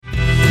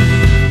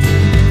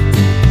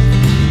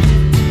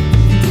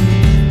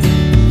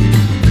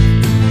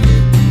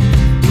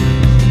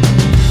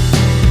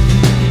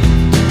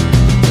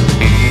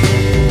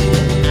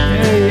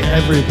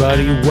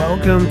everybody.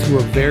 Welcome to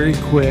a very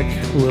quick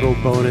little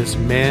bonus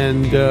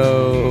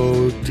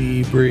Mando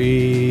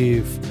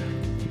debrief.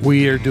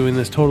 We are doing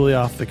this totally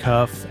off the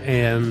cuff,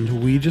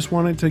 and we just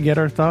wanted to get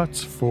our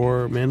thoughts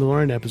for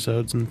Mandalorian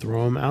episodes and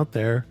throw them out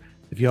there.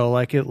 If y'all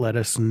like it, let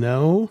us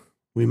know.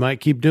 We might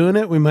keep doing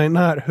it. We might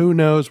not. Who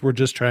knows? We're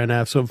just trying to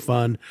have some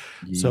fun.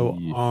 So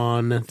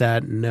on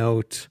that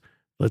note,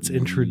 let's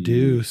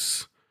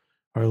introduce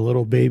our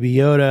little baby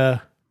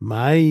Yoda,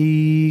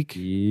 Mike.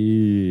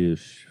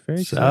 Yes. Very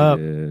What's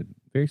excited.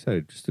 Very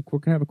excited. We're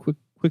going to have a quick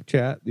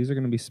chat. These are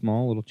going to be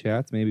small little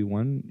chats, maybe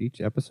one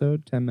each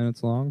episode, 10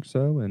 minutes long or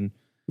so. And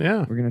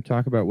Yeah. we're going to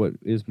talk about what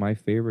is my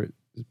favorite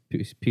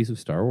piece of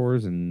Star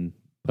Wars and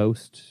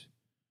post,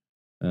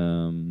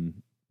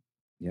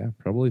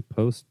 probably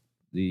post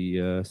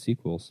the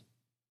sequels.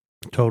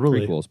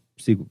 Totally. Prequels.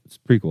 Post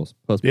prequel.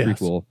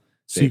 Yes.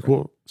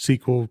 Sequel,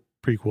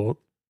 prequel.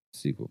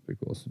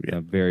 Prequels.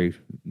 Yeah.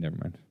 Never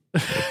mind.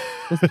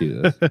 Let's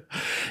do this.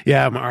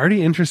 Yeah, I'm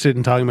already interested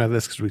in talking about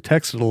this because we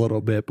texted a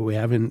little bit, but we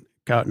haven't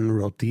gotten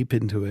real deep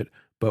into it.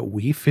 But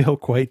we feel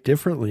quite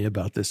differently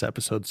about this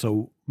episode.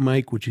 So,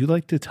 Mike, would you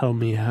like to tell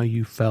me how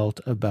you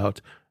felt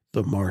about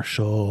the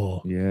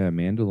Marshal? Yeah,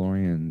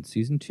 Mandalorian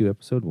season 2,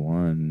 episode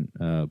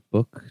 1.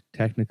 Book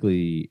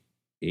technically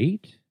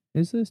 8.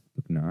 Is this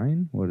book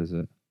 9? What is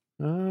it?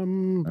 I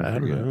don't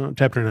know.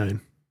 Chapter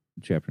 9.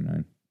 Chapter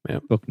 9. Yeah.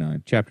 Book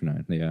 9. Chapter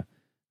 9. Yeah.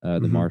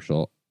 The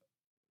Marshal.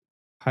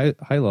 High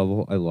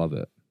level. I love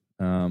it.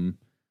 I'm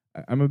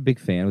a big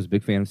fan. I was a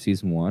big fan of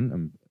season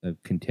 1.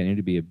 I've continued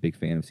to be a big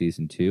fan of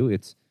season 2.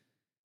 It's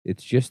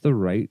just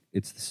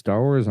it's the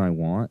Star Wars I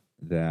want,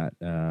 that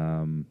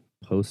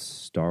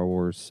post Star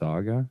Wars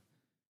saga.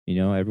 You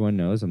know, everyone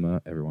knows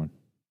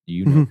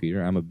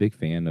Peter, I'm a big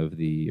fan of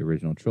the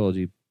original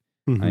trilogy.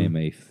 Mm-hmm. I am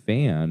a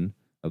fan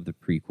of the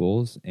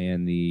prequels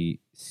and the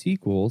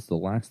sequels, the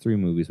last 3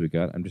 movies we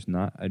got. I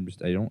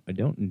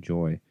don't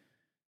enjoy,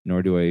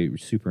 nor do I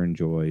super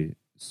enjoy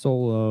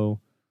Solo.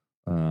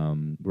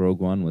 Rogue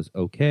One was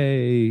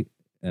okay.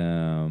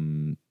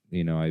 I'm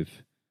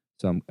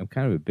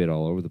kind of a bit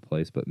all over the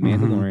place, but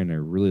Mandalorian I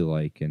really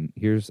like, and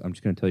I'm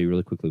just going to tell you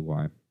really quickly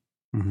why.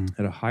 Mm-hmm.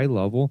 At a high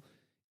level,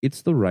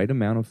 it's the right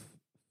amount of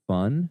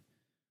fun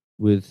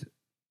with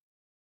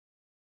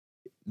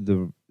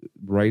the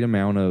right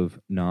amount of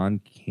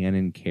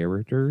non-canon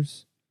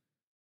characters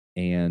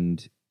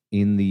and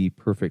in the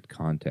perfect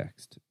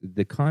context.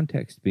 The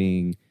context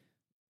being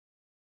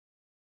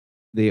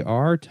they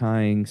are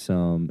tying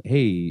some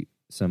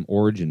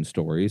origin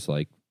stories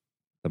like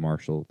the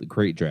Marshal, the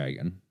Great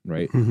Dragon,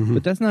 right? Mm-hmm.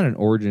 But that's not an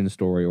origin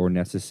story or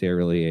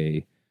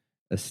necessarily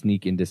a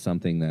sneak into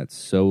something that's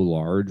so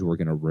large we're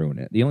going to ruin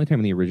it. The only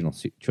time in the original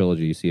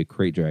trilogy you see a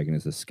Great Dragon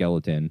is a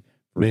skeleton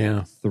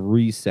for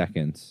 3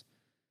 seconds.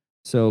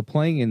 So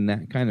playing in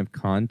that kind of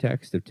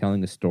context of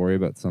telling a story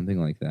about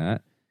something like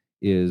that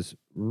is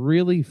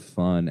really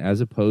fun,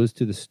 as opposed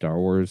to the Star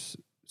Wars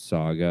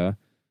saga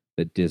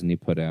that Disney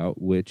put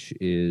out, which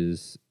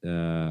is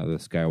the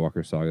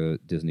Skywalker saga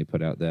that Disney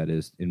put out. That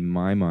is, in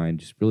my mind,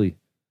 just really,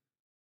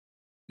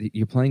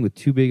 you're playing with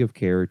too big of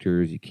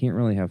characters. You can't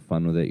really have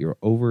fun with it. You're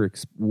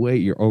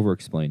over-explaining. You're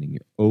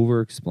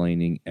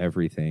over-explaining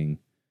everything.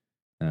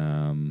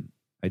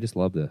 I just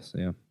love this.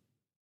 Yeah.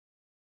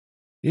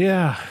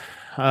 Yeah.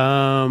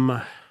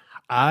 I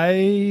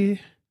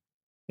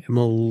am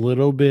a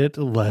little bit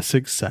less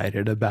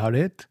excited about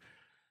it.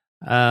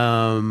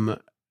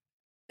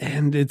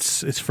 And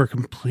it's for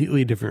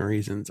completely different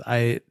reasons.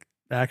 I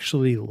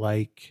actually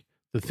like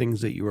the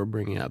things that you were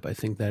bringing up. I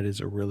think that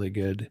is a really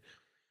good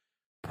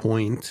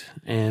point.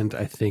 And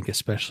I think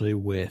especially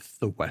with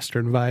the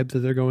Western vibe that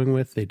they're going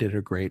with, they did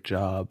a great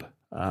job.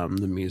 The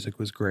music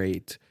was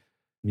great.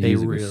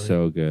 Music was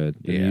so good.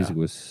 The music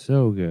was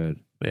so good.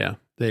 Yeah.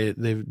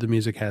 The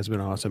music has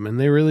been awesome, and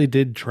they really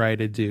did try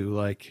to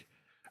do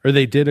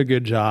they did a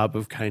good job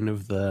of kind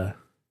of the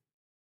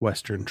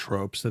Western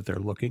tropes that they're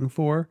looking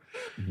for.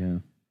 Yeah.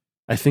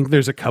 I think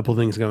there's a couple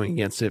things going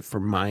against it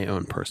for my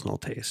own personal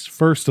taste.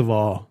 First of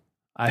all,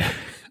 I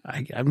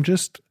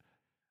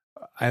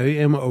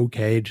am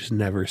okay just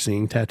never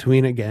seeing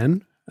Tatooine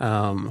again.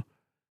 I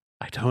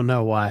don't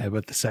know why,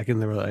 but the second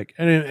they were like,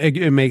 and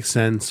it makes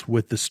sense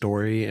with the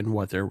story and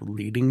what they're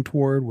leading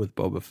toward with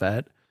Boba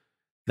Fett,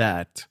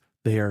 that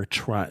they are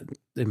trying,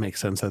 it makes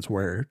sense that's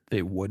where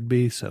they would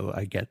be, so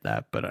I get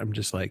that, but I'm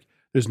just like,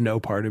 there's no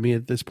part of me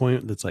at this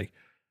point that's like,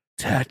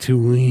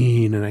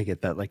 Tatooine, and I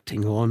get that like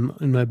tingle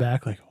in my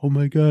back, like, oh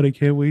my god, I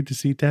can't wait to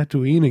see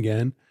Tatooine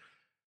again.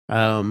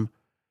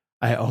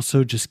 I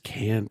also just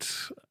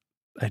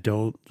I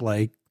don't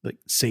like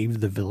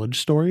Save the Village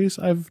stories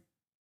I've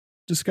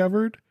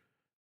discovered.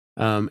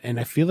 And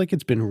I feel like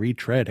it's been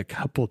retread a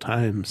couple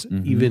times,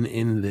 even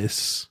in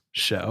this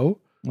show.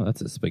 Well,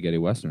 that's a spaghetti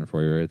Western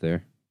for you right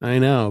there. I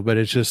know, but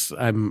it's just,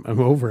 I'm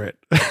over it.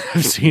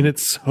 I've seen it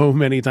so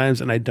many times,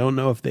 and I don't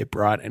know if they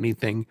brought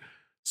anything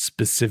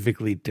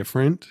specifically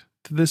different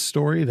to this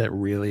story that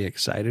really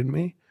excited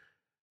me.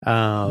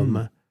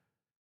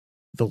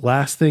 The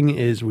last thing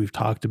is, we've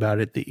talked about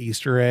it. The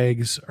Easter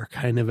eggs are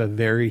kind of a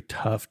very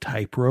tough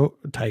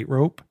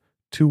tightrope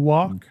to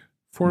walk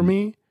for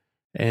me.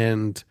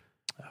 And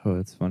oh,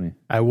 that's funny.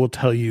 I will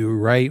tell you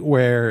right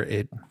where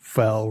it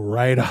fell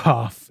right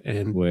off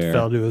and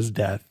fell to his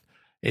death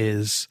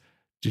is,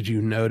 did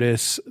you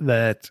notice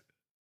that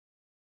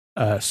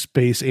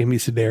Space Amy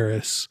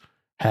Sedaris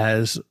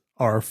has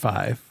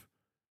R5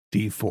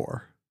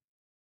 D4?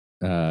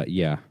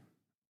 Yeah.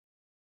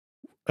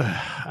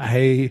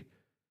 I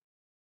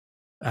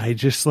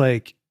just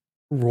like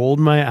rolled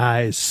my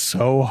eyes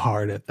so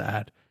hard at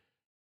that.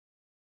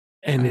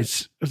 And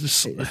it's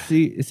just,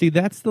 see,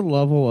 that's the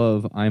level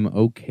of I'm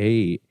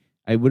okay.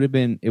 It would have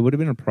been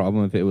a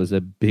problem if it was a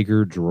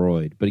bigger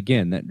droid. But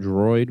again, that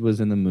droid was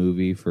in the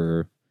movie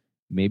for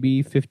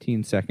maybe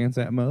 15 seconds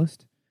at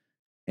most.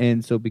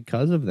 And so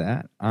because of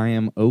that, I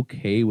am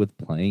okay with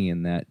playing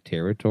in that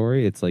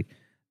territory. It's like,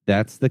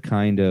 that's the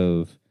kind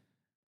of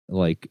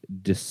like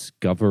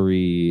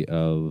discovery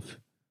of,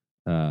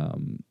 of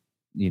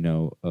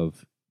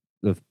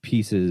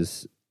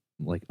pieces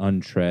like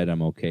untread.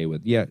 I'm okay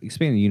with. Yeah,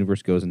 expanding the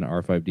universe goes into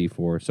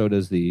R5D4. So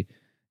does the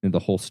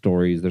whole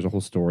stories. There's a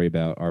whole story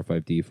about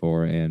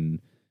R5D4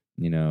 and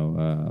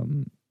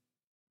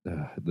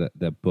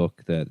that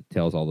book that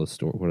tells all the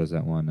story. What is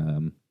that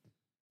one?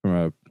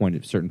 From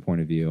a certain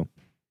point of view,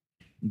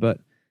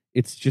 but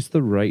it's just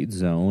the right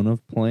zone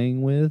of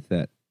playing with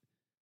that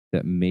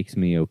makes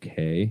me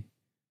okay.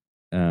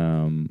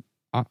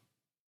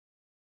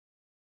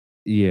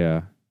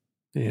 Yeah.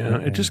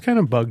 It just kind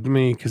of bugged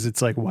me because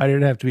it's like, why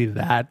did it have to be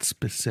that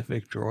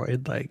specific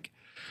droid? Like,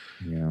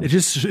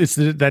 it's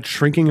that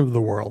shrinking of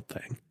the world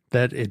thing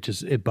that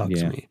it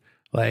bugs me.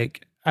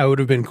 Like, I would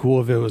have been cool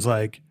if it was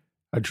like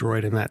a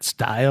droid in that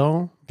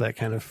style that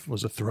kind of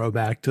was a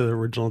throwback to the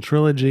original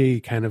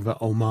trilogy, kind of a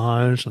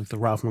homage, like the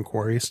Ralph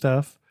McQuarrie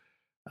stuff.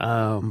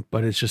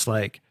 But it's just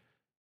like,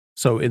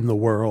 so in the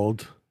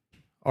world,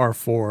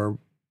 R4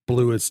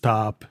 blew its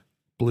top,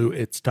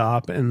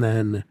 and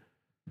then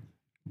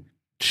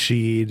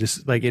she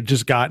just like, it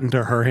just got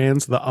into her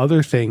hands. The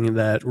other thing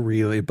that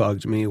really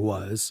bugged me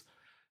was,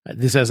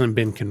 this hasn't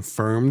been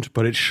confirmed,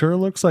 but it sure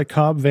looks like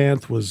Cobb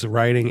Vanth was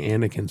riding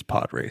Anakin's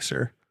pod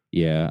racer.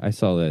 Yeah, I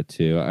saw that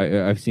too.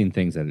 I've seen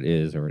things that it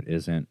is or it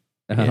isn't.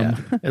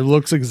 It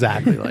looks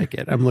exactly like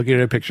it. I'm looking at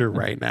a picture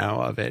right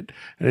now of it,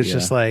 and it's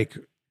just like,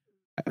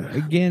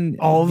 again,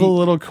 all the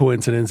little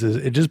coincidences.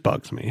 It just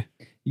bugs me.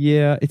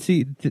 Yeah,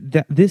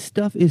 this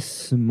stuff is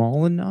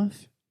small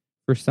enough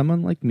for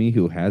someone like me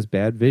who has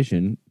bad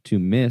vision to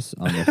miss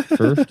on the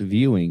first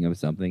viewing of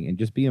something and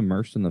just be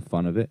immersed in the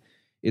fun of it.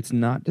 It's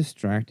not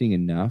distracting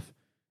enough,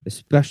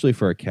 especially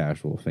for a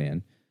casual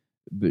fan.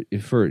 But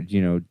for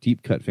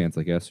deep cut fans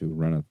like us who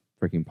run a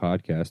freaking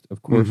podcast,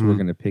 of course we're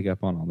going to pick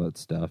up on all that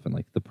stuff and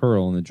like the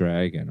Pearl and the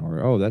Dragon,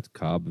 or oh, that's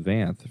Cobb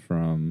Vanth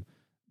from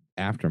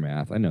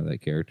Aftermath. I know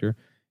that character.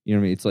 You know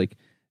what I mean? It's like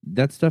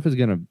that stuff is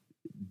going to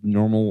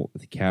normal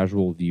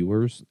casual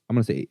viewers. I'm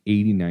going to say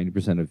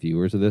 80-90% of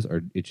viewers of this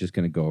it's just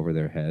going to go over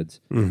their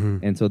heads.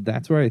 And so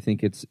that's where I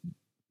think it's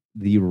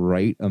the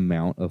right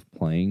amount of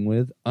playing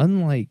with.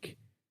 Unlike,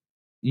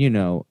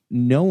 no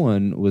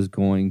one was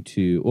going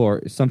to,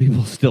 or some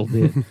people still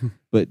did,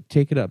 but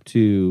take it up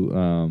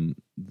to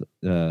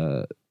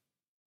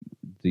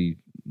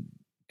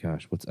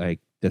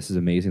this is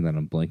amazing that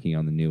I'm blanking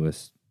on the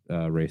newest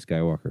Rey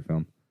Skywalker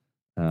film.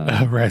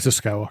 Rise of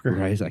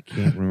Skywalker. I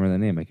can't remember the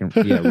name.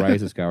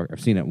 Rise of Skywalker.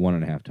 I've seen it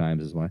 1.5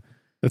 times is why.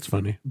 That's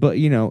funny. But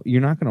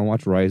you're not going to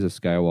watch Rise of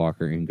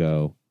Skywalker and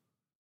go,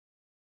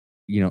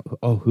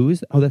 who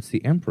is? Oh, that's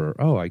the Emperor.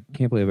 Oh, I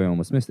can't believe I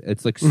almost missed it.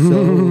 It's like so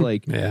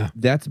like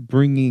that's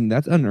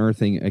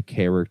unearthing a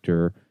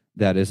character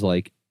that is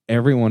like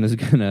everyone is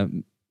gonna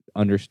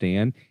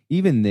understand.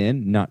 Even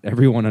then, not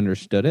everyone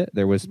understood it.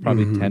 There was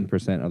probably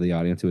 10% of the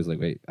audience who was like,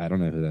 "Wait, I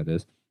don't know who that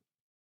is."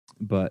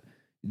 But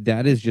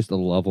that is just a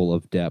level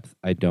of depth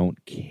I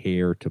don't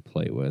care to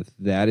play with.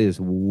 That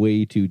is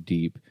way too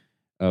deep.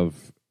 That's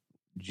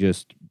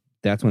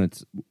when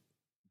it's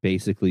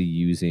basically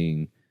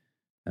using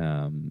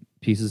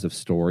pieces of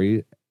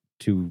story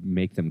to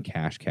make them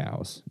cash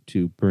cows,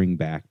 to bring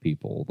back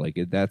people. Like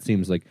that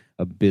seems like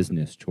a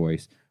business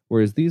choice,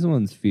 whereas these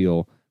ones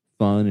feel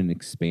fun and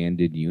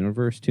expanded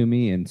universe to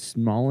me and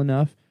small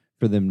enough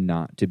for them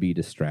not to be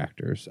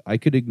distractors. I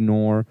could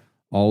ignore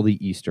all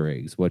the Easter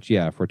eggs, which,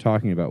 if we're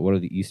talking about what are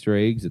the Easter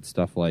eggs, it's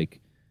stuff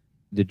like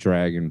the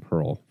Dragon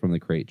Pearl from the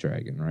Crate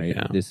Dragon, right?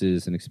 Yeah. This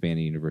is an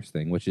expanded universe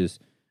thing, which is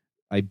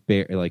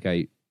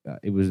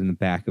it was in the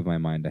back of my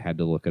mind. I had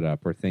to look it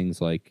up. Or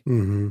things like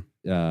Boba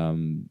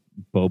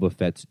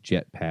Fett's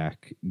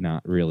jetpack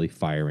not really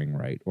firing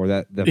right, or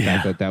the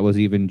fact that was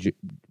even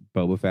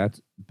Boba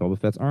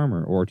Fett's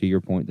armor, or to your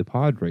point, the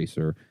pod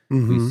racer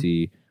we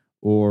see,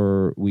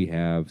 or we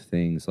have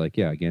things like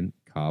again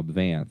Cobb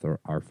Vanth or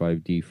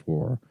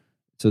R5D4.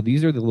 So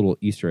these are the little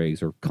Easter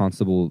eggs, or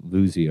Constable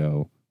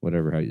Vuzio,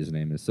 whatever his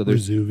name is. So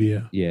there's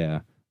Zuvia. Yeah,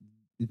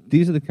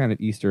 these are the kind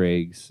of Easter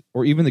eggs,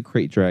 or even the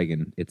Crate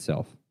Dragon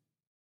itself.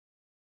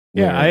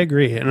 Yeah, I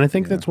agree. And I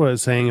think yeah. that's what I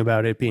was saying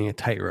about it being a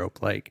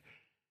tightrope. Like,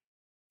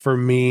 for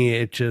me,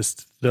 it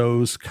just,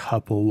 those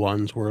couple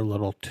ones were a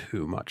little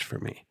too much for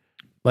me.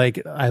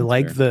 Like, I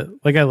like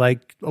I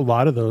like a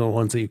lot of the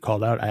ones that you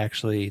called out. I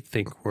actually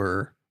think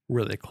were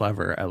really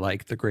clever. I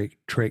like the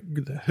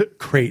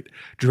crate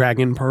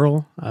dragon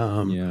pearl.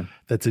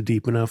 That's a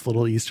deep enough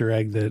little Easter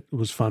egg that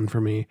was fun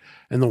for me.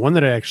 And the one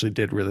that I actually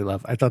did really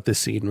love, I thought this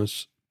scene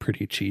was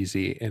pretty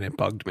cheesy and it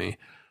bugged me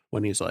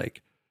when he's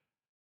like,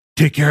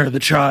 take care of the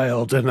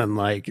child, and then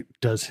like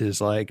does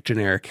his like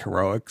generic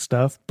heroic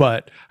stuff.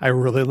 But I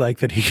really like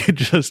that he could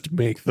just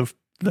make the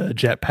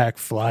jetpack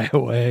fly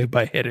away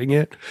by hitting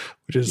it,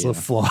 which is a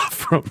flaw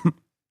from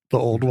the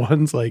old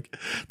ones. Like,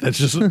 that's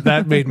just,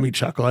 that made me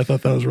chuckle. I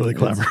thought that was really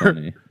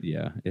clever.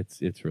 Yeah,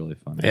 it's really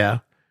funny. Yeah.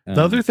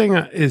 The other thing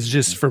is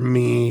just for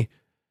me,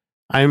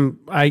 I'm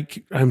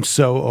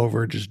so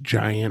over just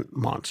giant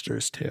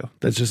monsters too.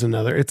 That's just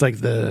another, it's like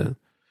the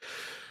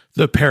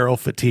peril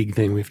fatigue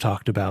thing we've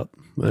talked about.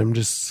 I'm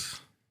just,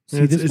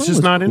 it's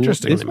just not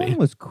interesting to me. This one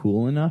was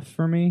cool enough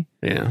for me.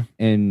 Yeah.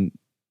 And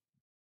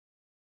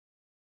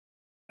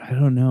I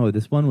don't know.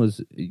 This one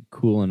was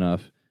cool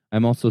enough.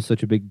 I'm also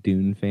such a big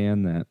Dune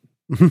fan that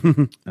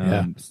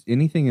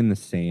anything in the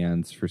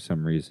sands for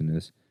some reason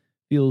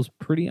feels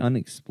pretty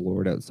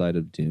unexplored outside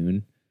of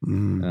Dune.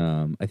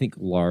 I think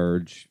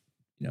large,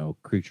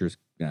 creatures,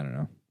 I don't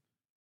know.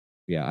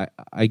 Yeah,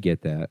 I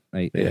get that.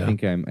 I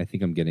think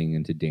I'm getting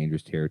into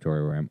dangerous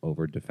territory where I'm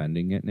over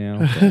defending it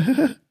now.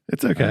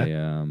 It's okay.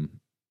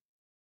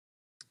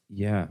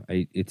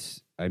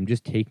 I'm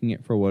just taking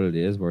it for what it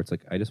is, where it's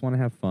like, I just want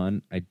to have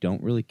fun. I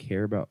don't really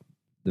care about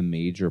the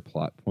major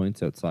plot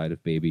points outside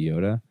of Baby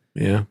Yoda.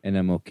 Yeah. And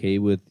I'm okay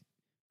with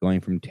going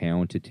from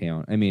town to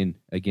town. I mean,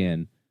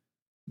 again,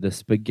 the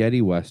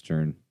spaghetti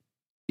Western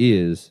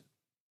is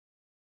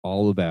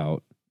all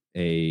about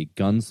a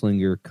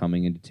gunslinger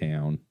coming into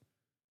town,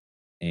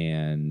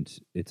 and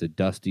it's a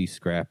dusty,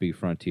 scrappy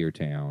frontier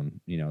town.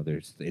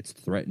 It's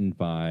threatened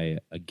by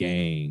a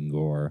gang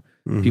or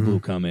people who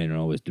come in and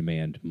always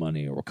demand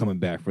money, or we're coming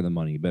back for the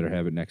money. You better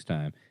have it next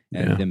time.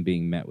 And them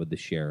being met with the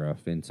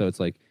sheriff. And so it's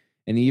like,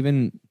 and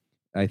even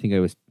I think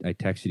I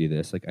texted you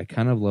this, like, I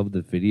kind of love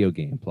the video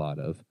game plot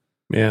of,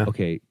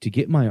 okay, to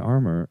get my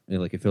armor,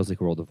 like, it feels like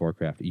World of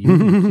Warcraft. You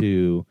need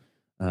to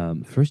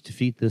first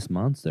defeat this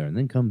monster and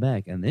then come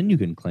back and then you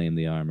can claim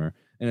the armor.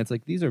 And it's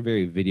like, these are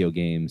very video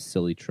game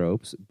silly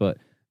tropes, but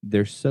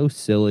they're so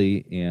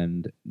silly,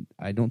 and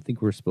I don't think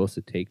we're supposed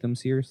to take them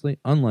seriously.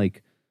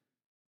 Unlike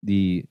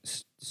the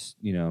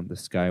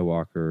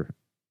Skywalker,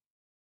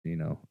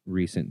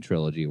 recent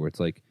trilogy, where it's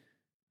like,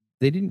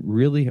 they didn't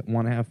really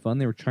want to have fun.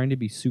 They were trying to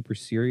be super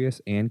serious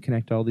and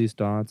connect all these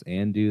dots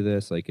and do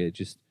this. Like, it's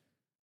just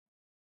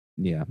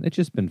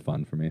been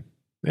fun for me.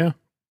 Yeah.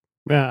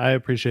 Yeah, I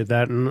appreciate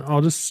that. And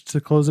I'll just,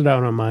 to close it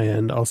out on my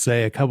end, I'll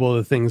say a couple of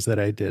the things that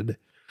I did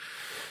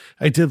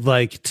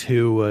like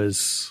too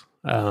was,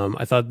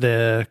 I thought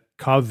the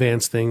Cobb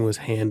Vanth thing was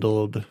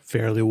handled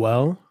fairly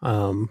well.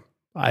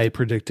 I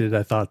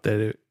thought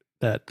that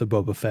the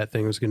Boba Fett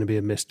thing was going to be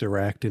a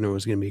misdirect and it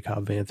was going to be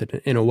Cobb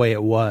Vanth. In a way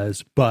it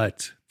was,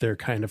 but they're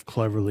kind of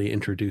cleverly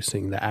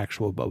introducing the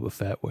actual Boba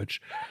Fett,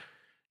 which,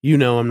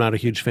 I'm not a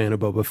huge fan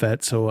of Boba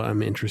Fett, so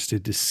I'm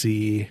interested to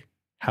see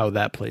how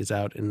that plays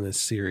out in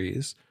this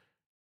series.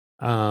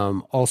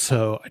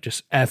 Also, I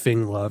just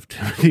effing love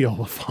Timothy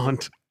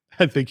Olyphant.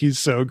 I think he's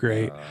so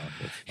great.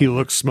 He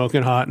looks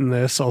smoking hot in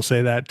this. I'll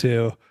say that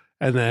too.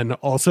 And then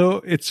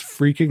also, it's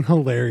freaking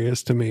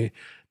hilarious to me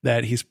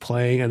that he's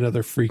playing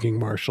another freaking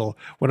Marshal.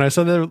 When I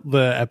saw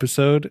the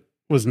episode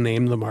was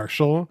named The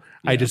Marshal,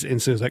 I just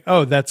instantly was like,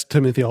 oh, that's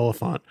Timothy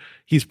Olyphant.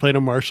 He's played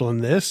a Marshal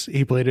in this.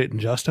 He played it in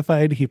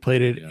Justified. He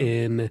played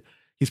it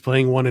he's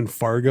playing one in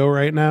Fargo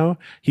right now.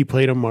 He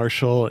played a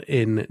Marshal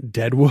in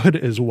Deadwood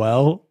as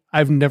well.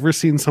 I've never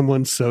seen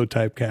someone so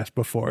typecast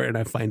before, and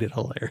I find it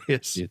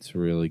hilarious. It's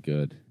really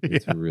good.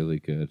 It's really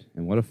good.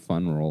 And what a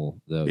fun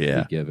role, though,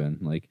 to be given.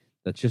 Like,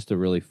 that's just a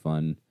really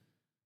fun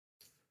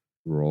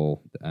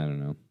role. I don't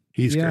know.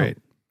 He's great.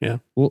 Yeah.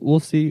 We'll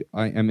see.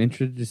 I'm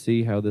interested to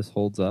see how this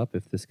holds up,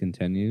 if this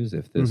continues,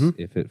 if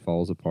it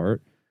falls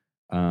apart.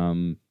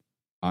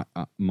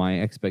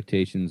 My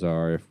expectations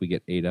are, if we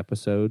get 8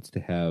 episodes, to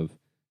have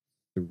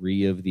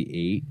 3 of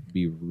the 8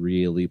 be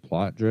really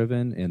plot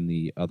driven and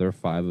the other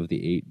 5 of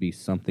the 8 be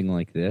something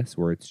like this,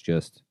 where it's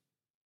just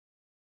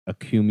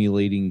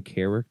accumulating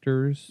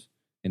characters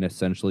and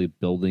essentially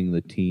building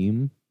the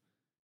team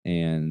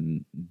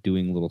and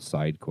doing little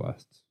side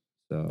quests.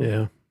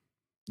 So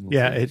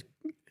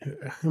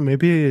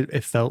maybe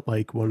it felt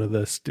like one of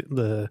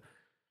the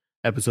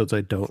episodes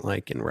I don't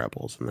like in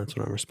Rebels, and that's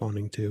what I'm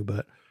responding to,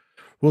 but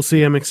we'll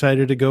see. I'm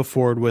excited to go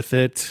forward with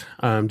it.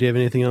 Do you have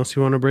anything else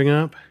you want to bring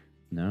up?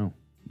 No.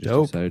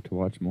 Just excited to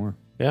watch more.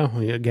 Yeah.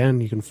 Well,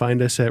 again, you can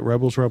find us at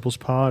Rebels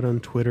Pod on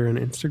Twitter and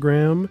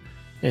Instagram,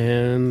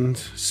 and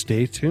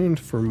stay tuned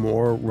for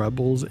more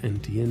Rebels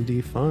and D&D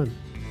fun.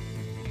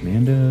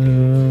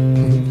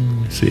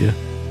 Mando. See ya.